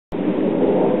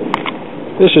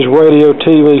This is Radio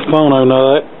TV Phono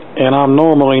Nut, and I'm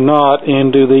normally not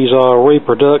into these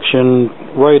reproduction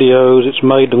radios. It's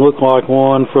made to look like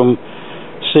one from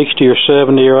 60 or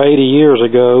 70 or 80 years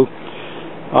ago.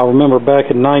 I remember back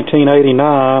in 1989,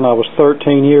 I was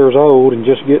 13 years old and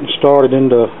just getting started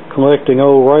into collecting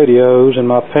old radios, and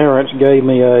my parents gave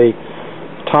me a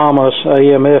Thomas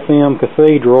AM/FM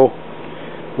Cathedral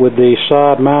with the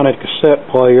side-mounted cassette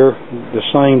player, the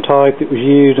same type that was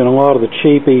used in a lot of the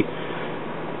cheapy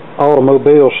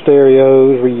automobile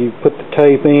stereos, where you put the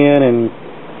tape in and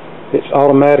it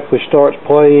automatically starts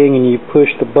playing, and you push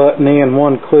the button in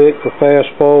one click for fast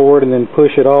forward and then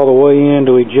push it all the way in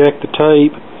to eject the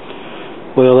tape.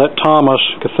 Well, that Thomas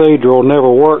Cathedral never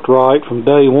worked right from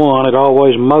day one. It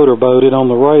always motorboated on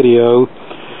the radio,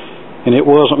 and it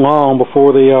wasn't long before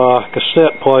the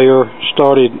cassette player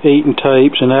started eating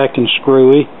tapes and acting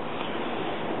screwy.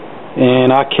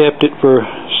 And I kept it for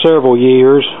several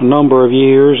years, a number of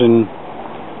years, and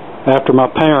after my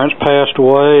parents passed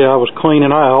away, I was cleaning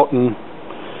out, and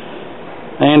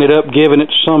I ended up giving it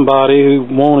to somebody who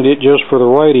wanted it just for the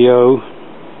radio.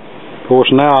 Of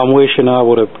course, now I'm wishing I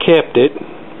would have kept it,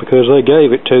 because they gave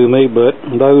it to me, but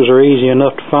those are easy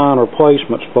enough to find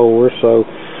replacements for.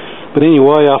 But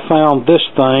anyway, I found this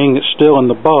thing that's still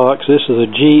in the box. This is a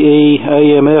GE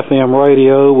AM/FM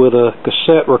radio with a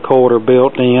cassette recorder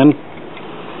built in.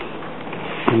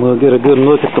 And we'll get a good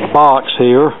look at the box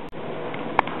here.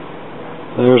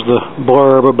 There's the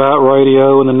blurb about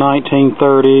radio in the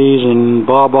 1930s and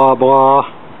blah blah blah.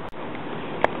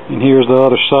 And here's the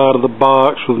other side of the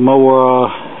box with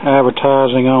more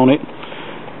advertising on it.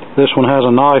 This one has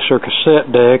a nicer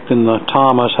cassette deck than the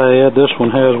Thomas had. This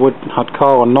one has what I'd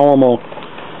call a normal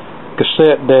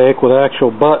cassette deck with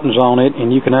actual buttons on it,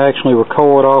 and you can actually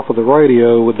record off of the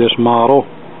radio with this model.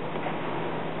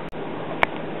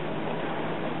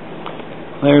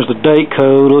 There's the date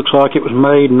code. Looks like it was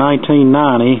made in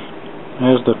 1990.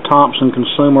 There's the Thompson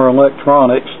Consumer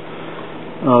Electronics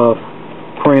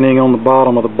printing on the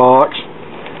bottom of the box.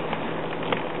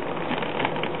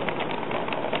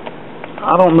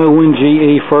 I don't know when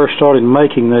GE first started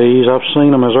making these. I've seen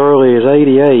them as early as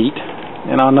 '88,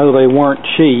 and I know they weren't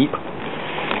cheap.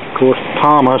 Of course,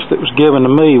 Thomas that was given to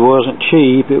me wasn't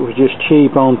cheap. It was just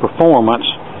cheap on performance.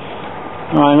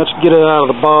 Alright, let's get it out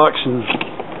of the box and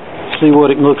see what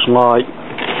it looks like.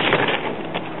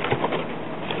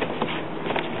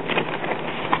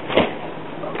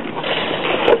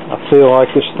 I feel like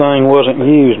this thing wasn't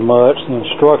used much. The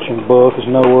instruction book is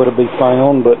nowhere to be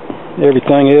found, but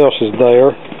everything else is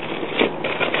there.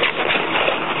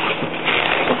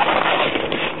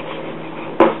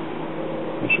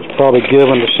 This was probably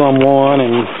given to someone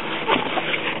and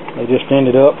they just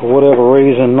ended up, for whatever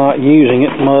reason, not using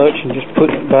it much and just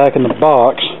putting it back in the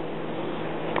box.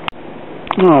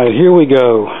 Alright, here we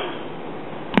go.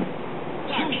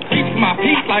 My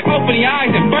peace like open your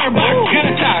eyes and bird box.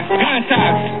 Gun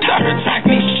ties, track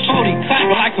me, shorty, clap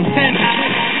like some sand.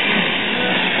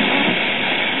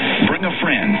 Bring a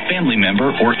friend, family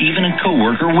member, or even a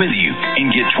coworker with you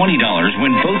and get $20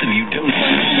 when both of you donate.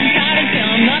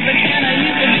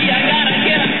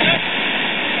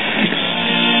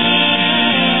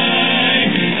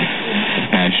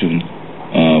 Action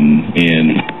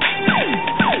in.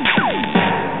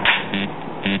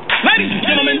 Ladies and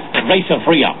gentlemen, Racer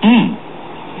Free Up.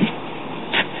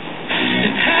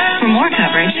 For more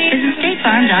coverage, visit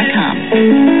StateFarm.com.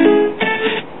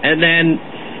 And then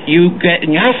you get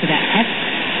in your house for that.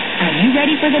 Are you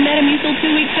ready for the Metamucil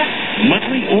 2-week test?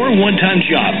 Monthly or one-time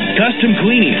job. Custom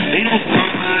cleaning. They don't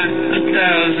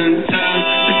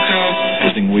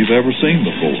everything we've ever seen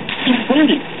before.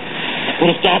 Put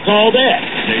a stop to all that.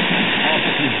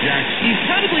 He's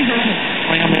probably heard of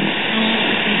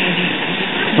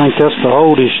I think that's the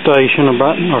oldies station,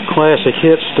 about our classic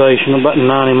hit station, about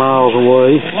 90 miles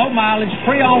away. low mileage,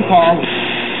 pre-owned car.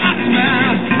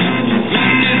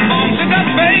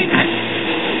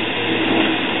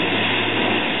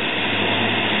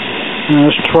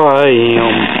 Let's try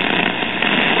AM.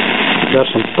 Got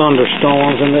some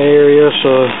thunderstorms in the area,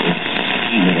 so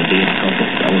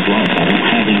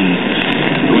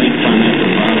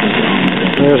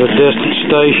there's a distant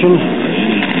station.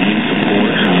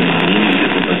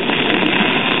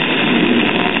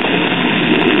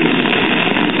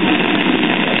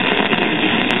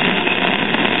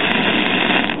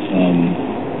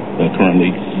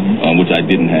 Currently, which I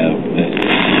didn't have.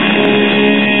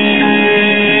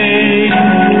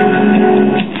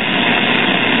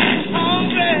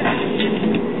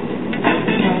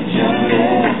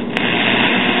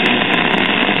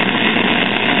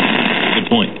 Good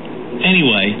point.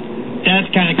 Anyway, that's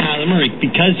kind of Kyler Murray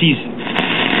because he's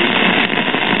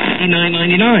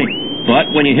 $99.99.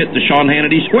 But when you hit the Sean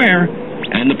Hannity Square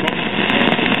and the...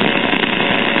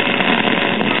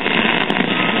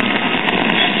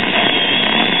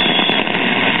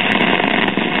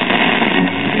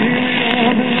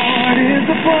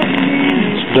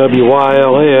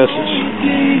 WYLS,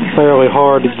 it's fairly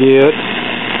hard to get.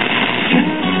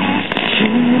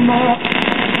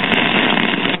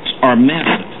 Are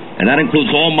massive, and that includes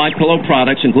all My Pillow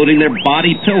products, including their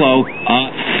body pillow.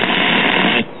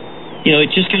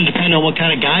 It's just going to depend on what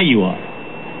kind of guy you are.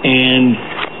 And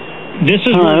this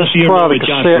is let's try the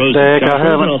cassette deck. Josh I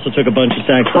haven't also took a bunch of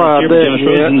sax tried here, but that Josh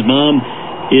yet. Rosen's mom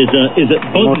is both.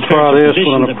 I'm going to try this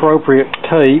with an appropriate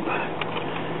tape.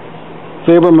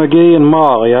 Fibber McGee and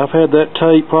Molly. I've had that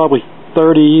tape probably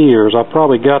 30 years. I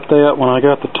probably got that when I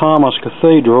got the Thomas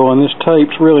Cathedral, and this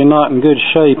tape's really not in good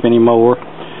shape anymore.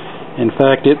 In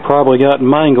fact, it probably got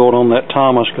mangled on that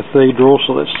Thomas Cathedral,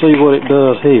 so let's see what it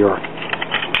does here.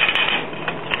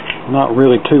 I'm not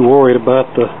really too worried about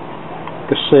the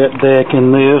cassette deck in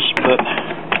this, but...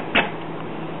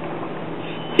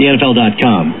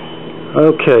 TheNFL.com.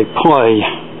 Okay, play.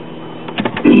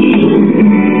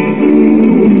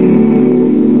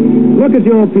 Look at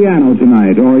your piano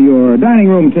tonight or your dining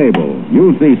room table.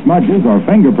 You'll see smudges or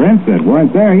fingerprints that weren't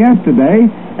there yesterday,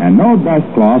 and no dust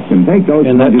cloth can take those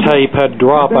and smudges. And that tape had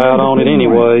drop out on it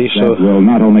anyway, so... That will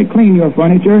not only clean your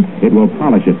furniture, it will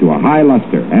polish it to a high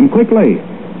luster, and quickly.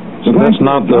 So that's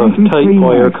not the tape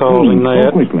player causing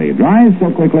that. So quickly, dries so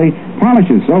quickly,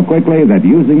 polishes so quickly that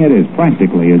using it is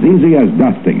practically as easy as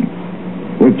dusting.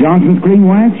 With Johnson's Cream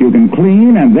Wax, you can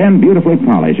clean and then beautifully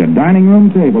polish a dining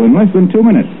room table in less than 2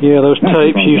 minutes. Yeah, those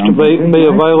tapes used to be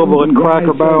available at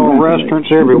Cracker Barrel restaurants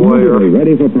everywhere.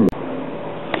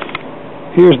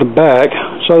 Here's the back.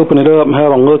 Let's open it up and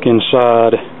have a look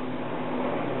inside.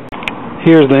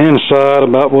 Here's the inside,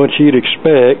 about what you'd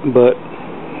expect, but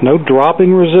no dropping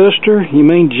resistor? You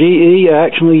mean GE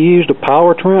actually used a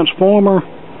power transformer?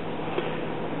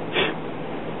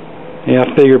 Yeah,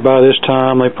 I figured by this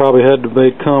time they probably had to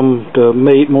come to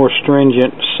meet more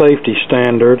stringent safety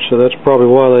standards, so that's probably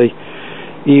why they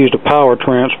used a power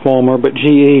transformer. But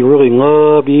GE really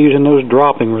loved using those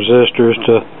dropping resistors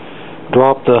to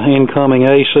drop the incoming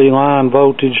AC line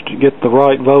voltage to get the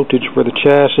right voltage for the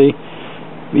chassis.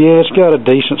 Yeah, it's got a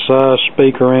decent-sized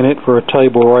speaker in it for a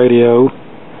table radio.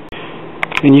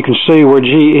 And you can see where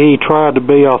GE tried to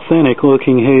be authentic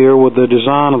looking here with the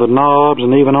design of the knobs,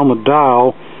 and even on the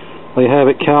dial they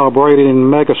have it calibrated in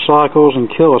megacycles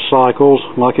and kilocycles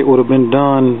like it would have been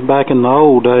done back in the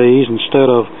old days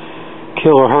instead of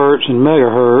kilohertz and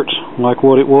megahertz like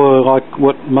what it was, like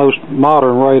what most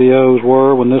modern radios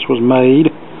were when this was made.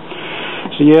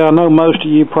 So yeah, I know most of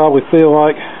you probably feel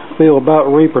about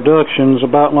reproductions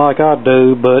about like I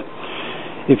do, but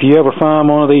if you ever find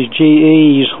one of these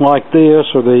GEs like this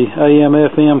or the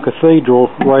AM/FM Cathedral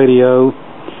radio,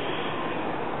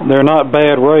 they're not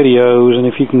bad radios, and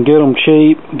if you can get them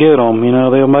cheap, get them. You know,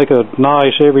 they'll make a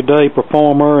nice everyday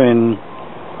performer and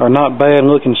are not bad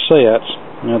looking sets.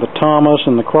 You know, the Thomas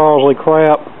and the Crosley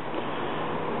crap,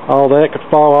 all that could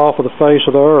fall off of the face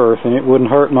of the earth and it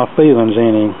wouldn't hurt my feelings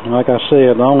any. Like I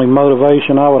said, the only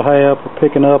motivation I would have for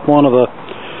picking up one of the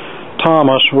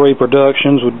Thomas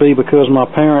reproductions would be because my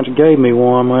parents gave me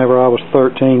one whenever I was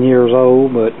 13 years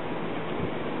old, but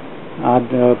I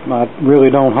really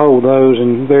don't hold those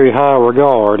in very high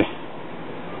regard.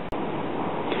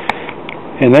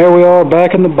 And there we are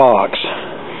back in the box.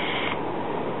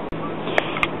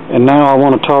 And now I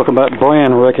want to talk about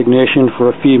brand recognition for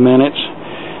a few minutes.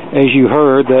 As you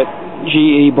heard, that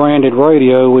GE branded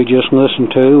radio we just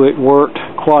listened to, it worked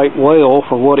quite well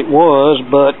for what it was,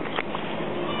 but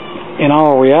in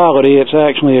all reality, it's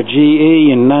actually a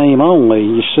GE in name only.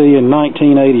 You see, in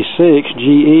 1986,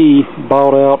 GE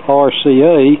bought out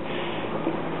RCA,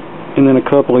 and then a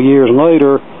couple of years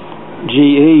later,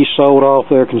 GE sold off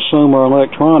their consumer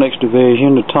electronics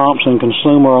division to Thompson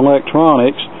Consumer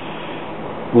Electronics,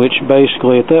 which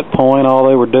basically at that point all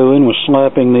they were doing was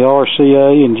slapping the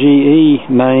RCA and GE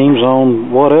names on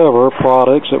whatever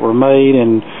products that were made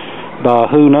in by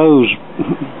who knows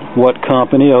what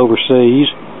company overseas.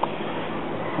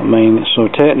 I mean, so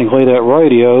technically that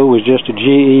radio was just a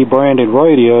GE branded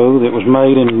radio that was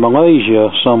made in Malaysia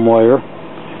somewhere.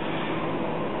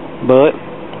 But,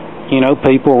 you know,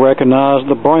 people recognize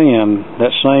the brand. That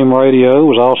same radio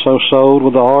was also sold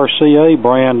with the RCA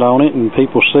brand on it, and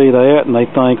people see that and they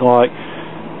think like,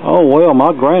 oh, well,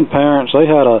 my grandparents, they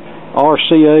had a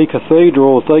RCA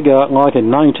Cathedral that they got like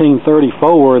in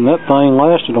 1934, and that thing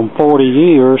lasted them 40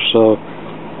 years. So,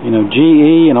 you know,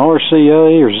 GE and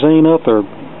RCA or Zenith or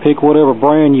pick whatever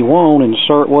brand you want,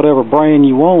 insert whatever brand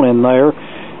you want in there,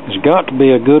 has got to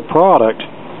be a good product.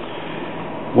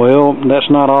 Well, that's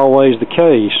not always the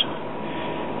case.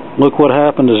 Look what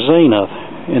happened to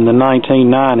Zenith in the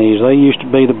 1990s. They used to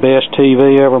be the best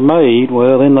TV ever made.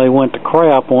 Well, then they went to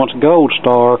crap once Gold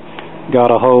Star got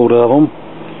a hold of them.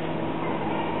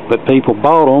 But people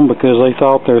bought them because they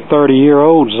thought their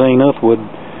 30-year-old Zenith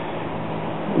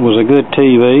was a good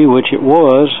TV, which it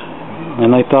was,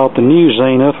 and they thought the new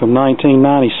Zenith from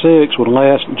 1996 would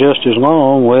last just as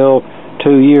long. Well,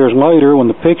 2 years later,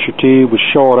 when the picture tube was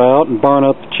short out and burn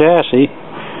up the chassis,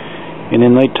 and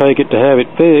then they take it to have it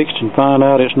fixed and find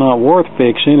out it's not worth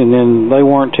fixing, and then they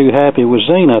weren't too happy with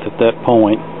Zenith at that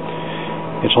point.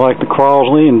 It's like the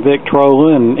Crosley and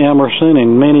Victrola and Emerson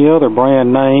and many other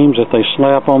brand names that they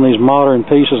slap on these modern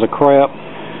pieces of crap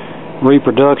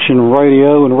reproduction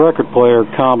radio and record player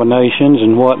combinations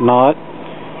and whatnot.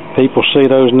 People see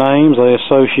those names, they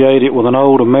associate it with an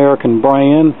old American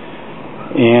brand,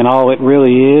 and all it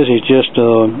really is just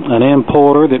an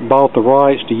importer that bought the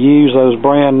rights to use those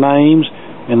brand names,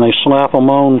 and they slap them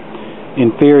on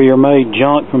inferior made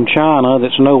junk from China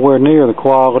that's nowhere near the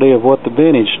quality of what the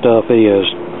vintage stuff is.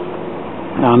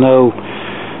 I know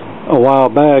a while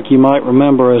back you might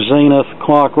remember a Zenith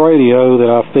clock radio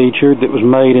that I featured that was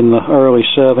made in the early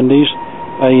 70s,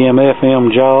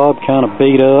 AM/FM job, kind of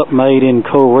beat up, made in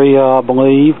Korea I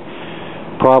believe,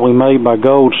 probably made by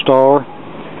Gold Star.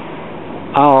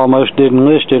 I almost didn't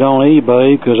list it on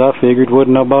eBay because I figured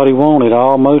wouldn't nobody want it. I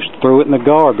almost threw it in the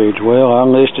garbage. Well, I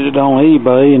listed it on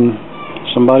eBay and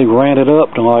somebody ran it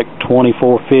up to like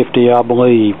 $24.50 I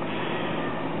believe.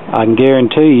 I can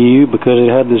guarantee you, because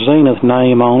it had the Zenith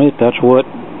name on it, that's what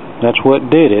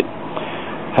did it.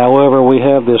 However, we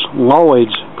have this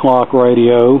Lloyd's clock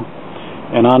radio,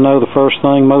 and I know the first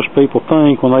thing most people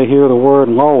think when they hear the word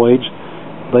Lloyd's,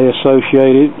 they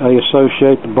associate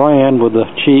the brand with the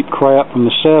cheap crap from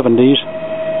the 70s,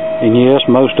 and yes,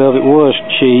 most of it was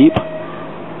cheap,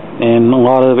 and a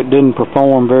lot of it didn't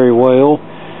perform very well.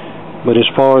 But as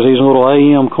far as these little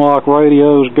AM clock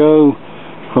radios go,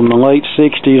 from the late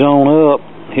 60s on up,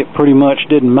 it pretty much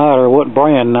didn't matter what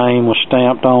brand name was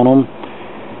stamped on them.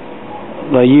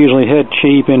 They usually had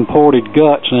cheap imported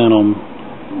guts in them,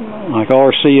 like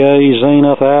RCA,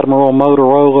 Zenith, Admiral,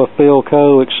 Motorola,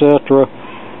 Philco, etc.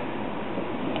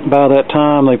 By that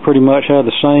time, they pretty much had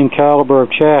the same caliber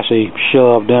of chassis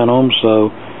shoved in them,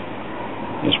 so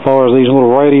as far as these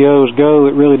little radios go,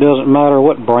 it really doesn't matter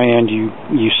what brand you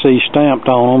see stamped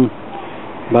on them.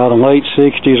 By the late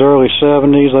 60s, early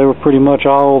 70s, they were pretty much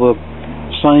all the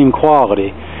same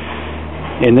quality.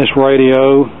 In this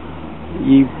radio,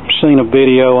 you've seen a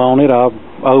video on it. I've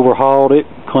overhauled it,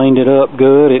 cleaned it up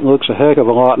good. It looks a heck of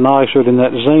a lot nicer than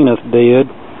that Zenith did.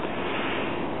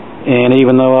 And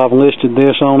even though I've listed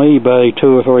this on eBay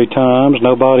 2 or 3 times,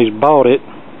 nobody's bought it.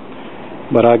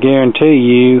 But I guarantee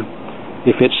you,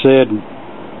 if it said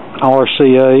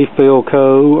RCA,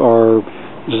 Philco, or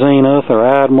Zenith, or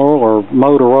Admiral, or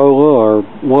Motorola, or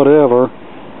whatever,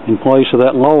 in place of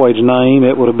that Lloyd's name,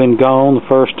 it would have been gone the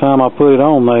first time I put it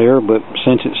on there. But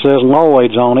since it says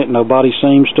Lloyd's on it, nobody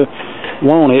seems to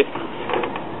want it,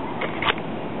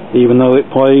 even though it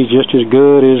plays just as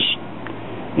good as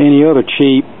any other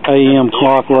cheap AM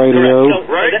clock radio.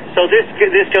 So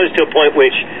this goes to a point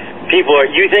which people are,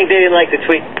 you think they didn't like the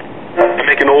tweet?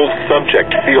 Make an old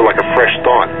subject feel like a fresh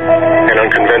thought and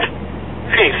unconventional.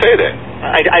 You can't say that.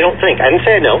 I don't think. I didn't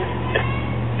say no.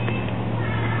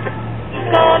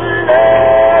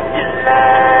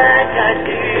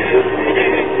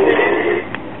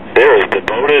 They're as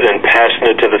devoted and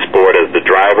passionate to the sport as the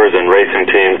drivers and racing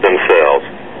teams themselves.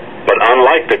 But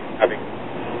unlike the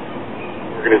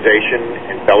organization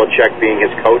and Belichick being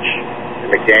his coach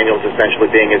and McDaniels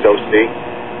essentially being his OC,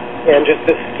 and just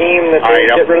the scheme that they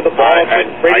get rid of the ball,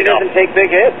 Brady doesn't take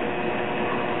big hits.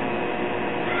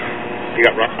 You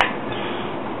got Russ?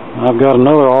 I've got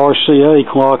another RCA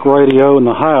clock radio in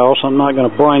the house. I'm not going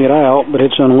to bring it out, but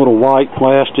it's in a little white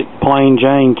plastic plain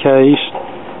Jane case.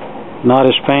 Not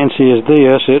as fancy as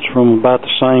this. It's from about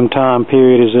the same time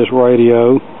period as this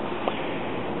radio.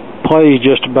 Plays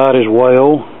just about as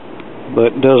well,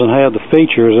 but doesn't have the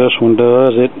features this one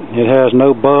does. It has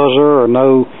no buzzer or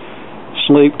no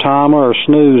sleep timer or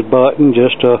snooze button,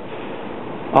 just a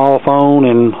off on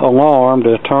and alarm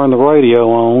to turn the radio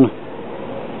on.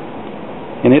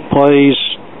 And it plays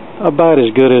about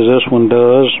as good as this one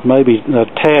does, maybe a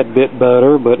tad bit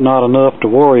better, but not enough to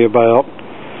worry about.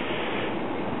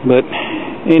 But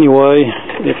anyway,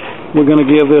 if we're going to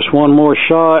give this one more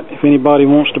shot, if anybody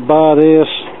wants to buy this,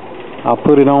 I'll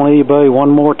put it on eBay one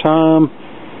more time.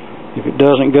 If it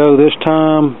doesn't go this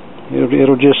time,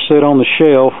 it'll just sit on the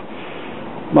shelf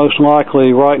most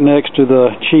likely right next to the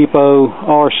cheapo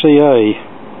RCA.